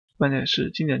关键是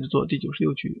经典之作第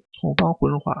96局，红方胡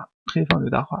荣华，黑方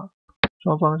柳大华，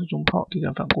双方是中炮对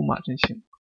战反攻马阵型。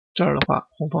这儿的话，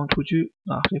红方出车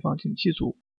黑方进7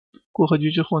卒，过河局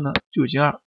之后呢，就进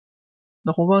2。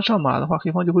那红方上马的话，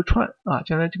黑方就会串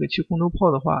将来这个弃空头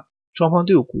炮的话，双方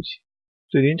都有顾忌，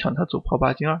所以临场他走炮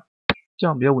8进2，这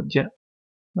样比较稳健。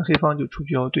那黑方就出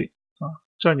车要对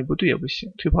这儿你不对也不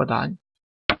行，退炮打你，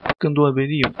更多的被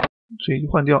利用，所以就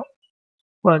换掉。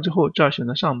换了之后，这儿选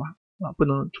择上马不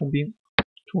能冲兵，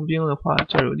冲兵的话，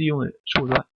这儿有利用的手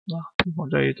段黑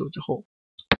方这儿一走之后，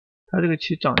他这个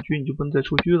棋长车你就不能再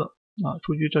出车了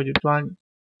出车这就抓你，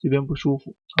这边不舒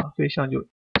服飞象就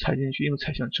踩进去，硬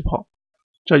踩象吃炮，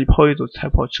这里炮一走踩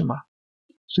炮吃马，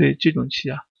所以这种棋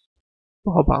不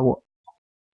好把握。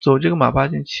走这个马8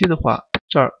进7的话，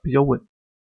这儿比较稳。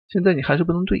现在你还是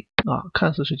不能对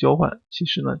看似是交换，其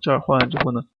实呢这儿换完之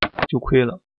后呢就亏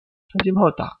了。他进炮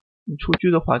打你出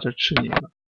车的话，这吃你一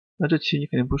个，那这棋你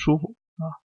肯定不舒服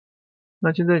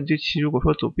那现在你这棋如果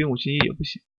说走兵5进1也不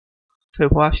行，他有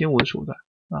炮8平5的手段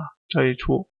这儿一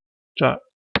出，这儿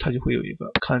他就会有一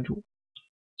个看住。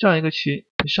这样一个棋，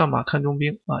你上马看中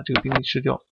兵这个兵力吃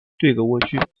掉，对个蜗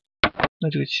车，那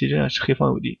这个棋仍然是黑方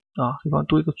有利黑方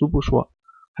多一个卒不说，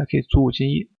还可以卒5进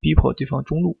1逼迫对方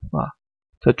中路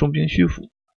他中兵虚辅，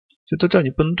就到这儿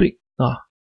你不能对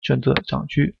选择长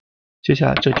车，接下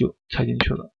来这就踩进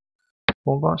去了。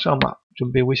红方上马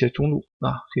准备威胁中路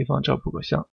黑方这儿补个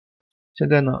象。现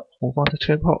在呢，红方的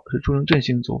拆炮是出成阵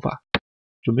型走法，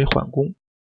准备缓攻。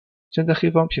现在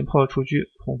黑方平炮出车，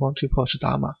红方退炮是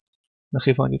打马，那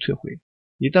黑方就退回。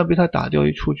一旦被他打掉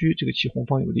一出车，这个棋红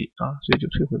方有利所以就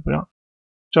退回不让。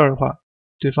这儿的话，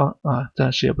对方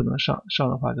暂时也不能上，上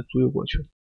的话就卒又过去了。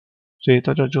所以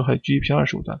到这之后还有车1平2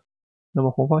手段。那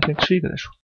么红方先吃一个再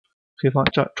说，黑方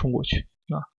这儿冲过去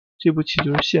这步棋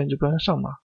就是限制不让他上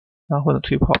马，然后呢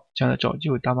退炮，将来找机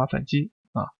会打马反击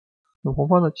那么红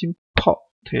方的金炮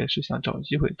他也是想找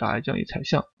机会打一将一踩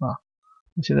象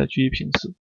那现在车1平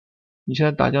4，你现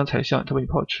在打将踩象，他把你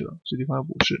炮吃了，所以对方要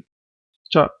补士，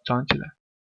这儿涨起来。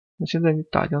那现在你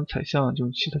打将踩象这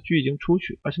种棋，他车已经出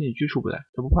去，而且你车出不来，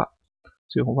他不怕，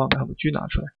所以红方把车拿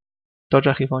出来。到这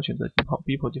儿黑方选择金炮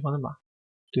逼迫对方的马，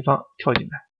对方跳进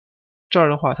来。这儿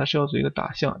的话他是要做一个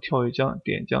打象跳一将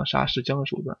点将杀士将的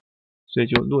手段，所以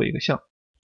就落一个象。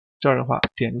这儿的话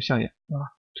点住象眼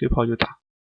退炮就打。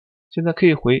现在可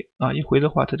以回一回的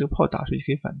话他这个炮打出去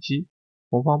可以反击，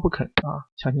红方不肯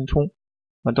强行冲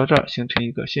到这儿形成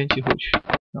一个先弃后取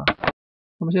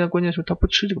那么现在关键是他不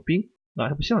吃这个兵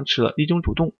他不象吃了，一种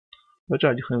主动，到这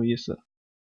儿就很有意思了。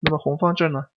那么红方这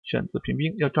儿呢选择平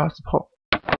兵要抓死炮，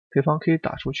黑方可以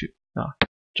打出去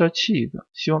这儿弃一个，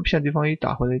希望骗对方一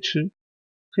打回来吃。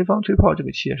黑方推炮这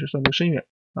个棋也是算度深远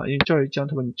因为这儿一将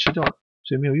他把你吃掉了，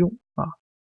所以没有用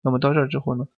那么到这儿之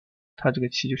后呢，他这个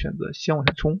棋就选择先往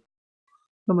下冲。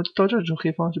那么到这儿之后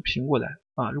黑方是平过来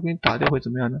如果你打掉会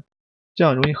怎么样呢？这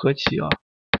样容易和棋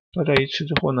到这儿一吃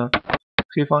之后呢，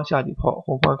黑方下底炮，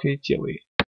红方可以解围。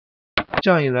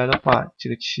这样一来的话，这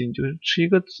个棋你就是吃一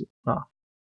个子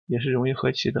也是容易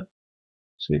和棋的。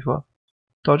所以说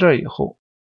到这儿以后，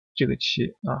这个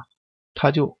棋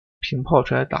他就平炮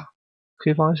出来打，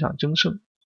黑方想争胜，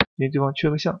因为对方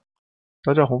缺个象。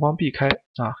到这儿红方避开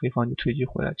黑方就退车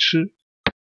回来吃。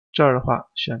这儿的话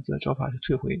选择招法是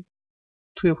退回，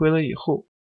退回了以后，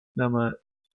那么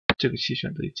这个棋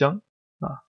选择一将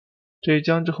这一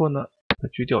将之后呢，把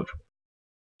车调出，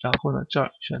然后呢这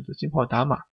儿选择金炮打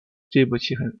马，这一步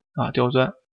棋很刁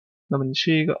钻。那么你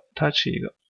吃一个，他吃一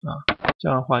个这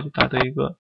样的话就达到一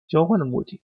个交换的目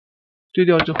的。对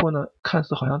调之后呢，看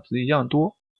似好像子一样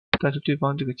多，但是对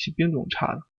方这个棋兵种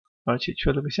差了，而且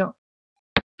缺了个象。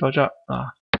到这儿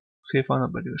黑方呢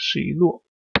把这个士一落，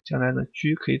将来呢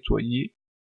车可以左移，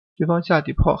对方下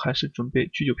底炮还是准备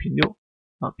车9平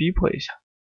6逼迫一下，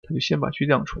他就先把车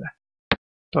亮出来。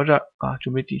到这儿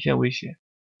准备底线威胁，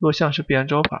落象是必然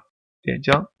招法，点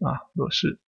将落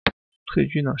士，退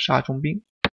车呢杀中兵。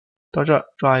到这儿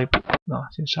抓一步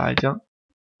先杀一将，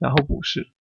然后补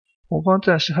士。红方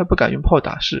暂时还不敢用炮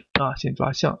打士先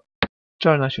抓象。这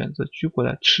儿呢选择车过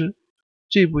来吃，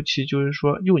这步棋就是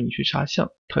说诱你去杀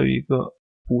象，它有一个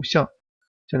补象，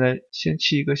现在先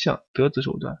弃一个象得子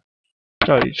手段。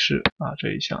这儿一吃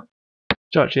这一象，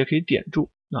这儿直接可以点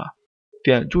住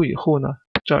点住以后呢，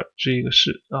这儿支一个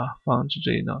士防止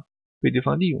这里呢被对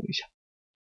方利用一下。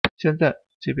现在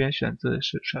这边选择的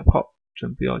是甩炮，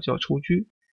准备要叫抽车，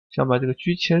想把这个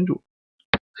车牵住，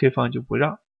黑方就不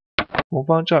让，红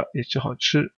方这儿也只好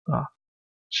吃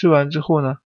吃完之后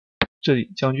呢，这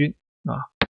里将军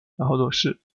然后落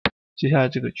士，接下来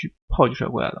这个车炮就甩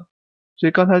过来了。所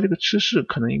以刚才这个吃士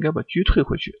可能应该把车退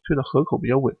回去，退到河口比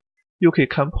较稳，又可以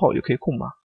看炮又可以控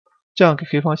马。这样给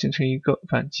黑方形成一个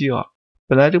反击啊。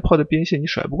本来这个炮的边线你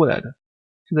甩不过来的，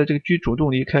现在这个车主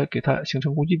动离开，给它形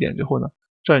成攻击点之后呢，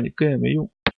这儿你跟也没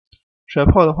用。甩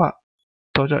炮的话，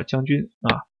到这儿将军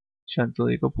啊选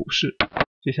择一个补士，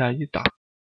接下来一打，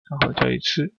然后这一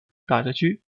吃打着车，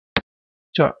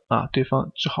这儿啊对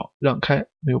方只好让开，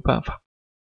没有办法，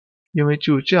因为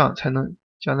只有这样才能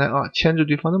将来啊牵制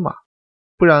对方的马，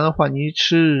不然的话你一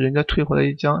吃人家退回来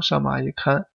一将，上马一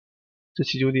看，这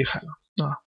棋就厉害了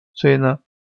啊。所以呢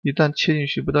一旦切进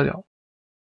去不得了。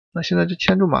那现在这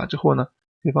牵住马之后呢，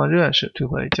对方仍然是退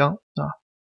回来一将啊，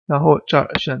然后这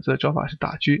儿选择招法是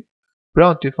打车，不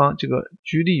让对方这个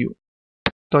车利用，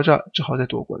到这儿只好再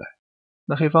躲过来。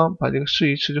那黑方把这个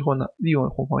士一吃之后呢，利用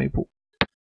红方一步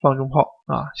放中炮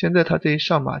啊，现在他这一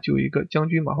上马就有一个将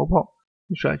军马后炮，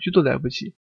你甩车都来不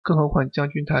及，更何况将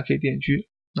军他还可以垫车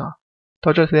啊，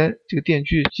到这儿连这个垫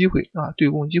车机会啊对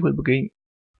攻机会不给你。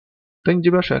等你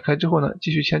这边甩开之后呢，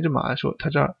继续牵制马的时候，他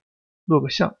这儿落个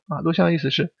象啊，落象的意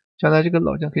思是将来这个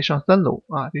老将可以上3楼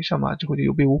啊，这上马之后就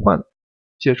有备无患了，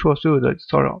解除了所有的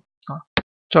骚扰啊。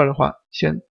这儿的话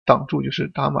先挡住，就是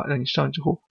打马让你上之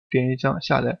后点一将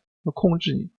下来要控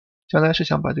制你，将来是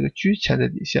想把这个车牵在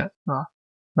底线啊。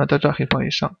那到这儿黑方一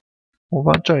上，红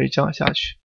方这儿一将下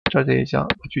去，这儿这一将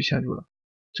把车牵住了，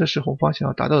这是红方想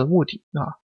要达到的目的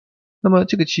啊。那么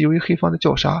这个棋由于黑方的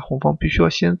叫杀，红方必须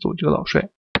要先走这个老帅，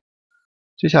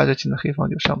接下来这棋呢黑方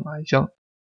就上马一将，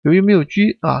由于没有车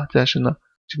啊，但是呢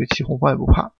这个棋红方也不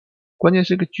怕，关键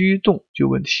是这个车一动就有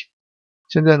问题。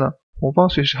现在呢红方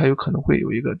随时还有可能会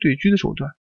有一个对车的手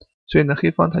段，所以呢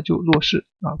黑方他就落士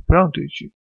啊，不让对车。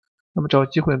那么找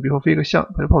机会比如说飞个象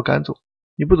把这炮赶走，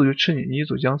你不走就吃你，你一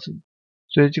走将死你，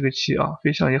所以这个棋啊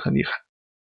飞象也很厉害。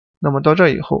那么到这儿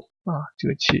以后啊，这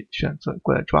个棋选择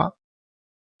过来抓，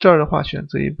这儿的话选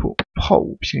择一步炮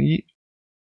5平1，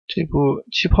这步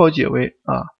棋炮解围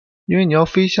啊，因为你要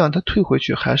飞象，他退回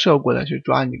去还是要过来去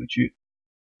抓你这个车，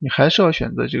你还是要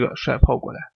选择这个甩炮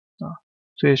过来啊，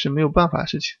所以是没有办法的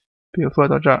事情。比如说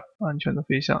到这儿啊，你选择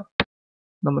飞象，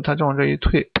那么他往这一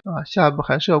退啊，下一步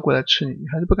还是要过来吃你，你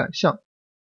还是不敢象。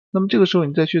那么这个时候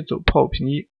你再去走炮5平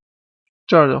1，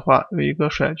这儿的话有一个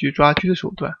甩车抓车的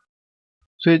手段，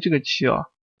所以这个棋啊，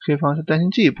黑方是担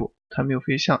心这一步他没有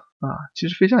飞象啊，其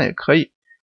实飞象也可以，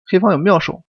黑方有妙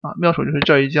手啊，妙手就是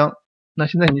这儿一将，那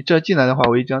现在你这进来的话，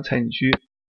我一将踩你车，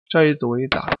这儿一走我一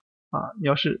打啊，你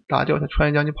要是打掉他穿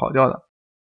一将你跑掉了，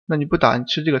那你不打你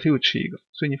吃这个他又吃一个，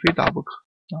所以你非打不可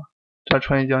啊。这儿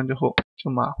穿一将之后，这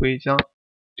马回一将，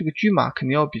这个车马肯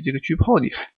定要比这个车炮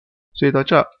厉害，所以到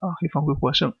这儿啊黑方会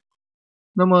获胜。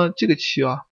那么这个棋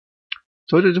啊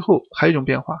走这之后还有一种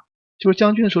变化，就是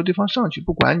将军的时候对方上去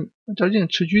不管你，那这硬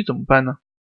吃车怎么办呢？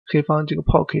黑方这个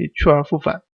炮可以去而复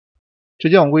返，直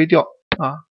接往过一调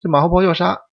啊，这马后炮要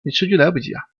杀你吃车来不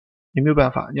及啊，你没有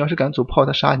办法，你要是敢走炮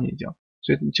他杀你一将，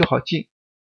所以你就好进，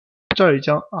这儿一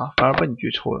将啊反而把你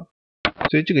车抽了。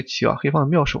所以这个棋啊黑方的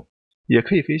妙手也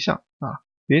可以飞象啊，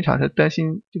临场他担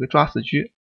心这个抓死车，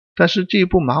但是这一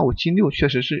步马5金6确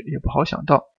实是也不好想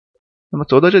到。那么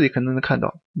走到这里可能能看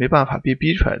到没办法被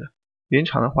逼出来的，临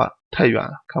场的话太远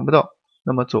了看不到，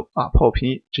那么走啊炮5平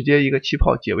1，直接一个棋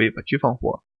炮解围把车放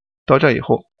活。到这以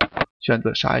后选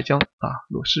择杀一将啊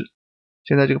落士，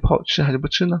现在这个炮吃还是不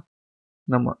吃呢？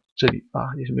那么这里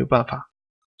啊也是没有办法，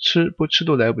吃不吃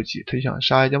都来不及，他就想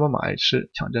杀一将把马一吃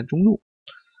抢占中路。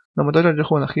那么到这之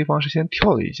后呢，黑方是先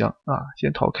跳了一将啊，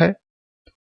先逃开，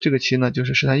这个棋呢就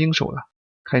是试探应手了，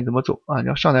看你怎么走啊，你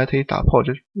要上来他一打炮，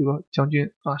这一个将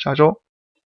军啊杀招，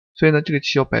所以呢这个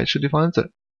棋要白吃对方的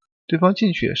子，对方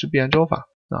进去也是必然招法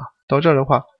啊。到这儿的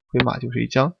话回马就是一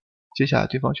将，接下来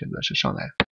对方选择是上来，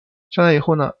上来以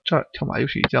后呢这儿跳马又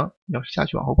是一将，你要是下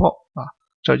去往后炮啊，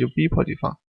这儿就逼迫对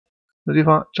方，那对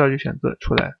方这儿就选择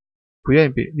出来，不愿意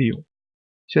被利用。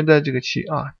现在这个棋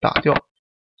啊打掉，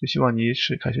就希望你一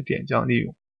吃开始点将利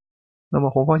用。那么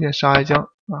红方先杀一将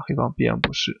啊，黑方必然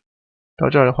不是。到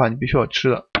这儿的话你必须要吃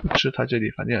了，不吃他这里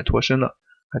反正也脱身了，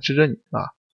还吃着你啊。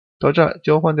到这儿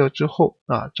交换掉之后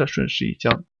啊，这顺势一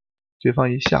将，对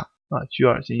方一下啊车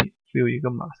2进1，只有一个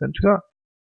马3退2。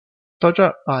到这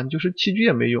儿啊你就是弃车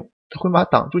也没用，他回马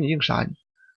挡住你硬杀你，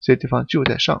所以对方只有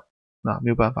在上啊没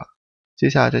有办法。接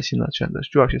下来这棋呢选择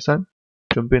车2去3，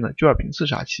准备呢车2平4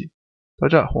杀棋。到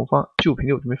这儿红方就平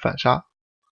6准备反杀，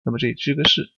那么这里支个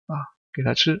士啊给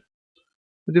他吃，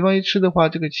那对方一吃的话，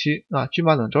这个棋啊车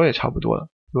马冷招也差不多了，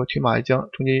如果退马一将，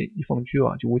中间一放车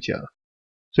啊就无解了。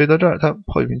所以到这儿他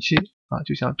炮1平7啊，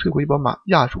就想退回去把马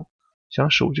压住，想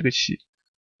守这个棋。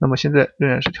那么现在仍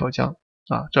然是调将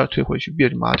啊，这儿退回去别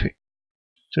着马腿，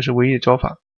这是唯一的招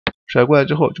法。甩过来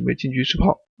之后准备进车吃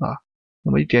炮啊，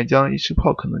那么一点将一吃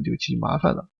炮可能就棋麻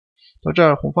烦了。到这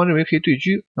儿红方认为可以对车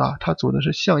啊，他走的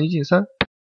是象1进3，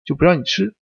就不让你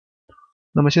吃。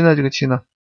那么现在这个棋呢，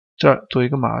这儿做一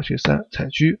个马去3踩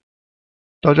车，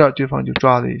到这儿对方就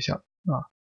抓了一下啊，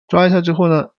抓一下之后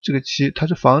呢，这个棋它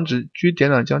是防止车点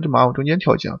两将，这马往中间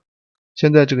跳将。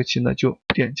现在这个棋呢就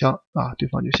点将啊，对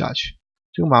方就下去，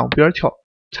这个马往边跳，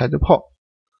踩着炮，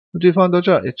那对方到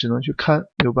这儿也只能去看，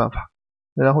没有办法。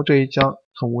然后这一将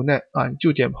很无奈啊，你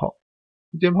就垫炮，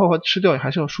你垫炮的话吃掉你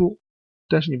还是要输，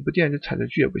但是你不垫就踩着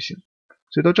车也不行，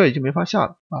所以到这儿已经没法下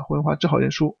了啊，胡荣华只好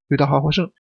认输，刘大华获胜。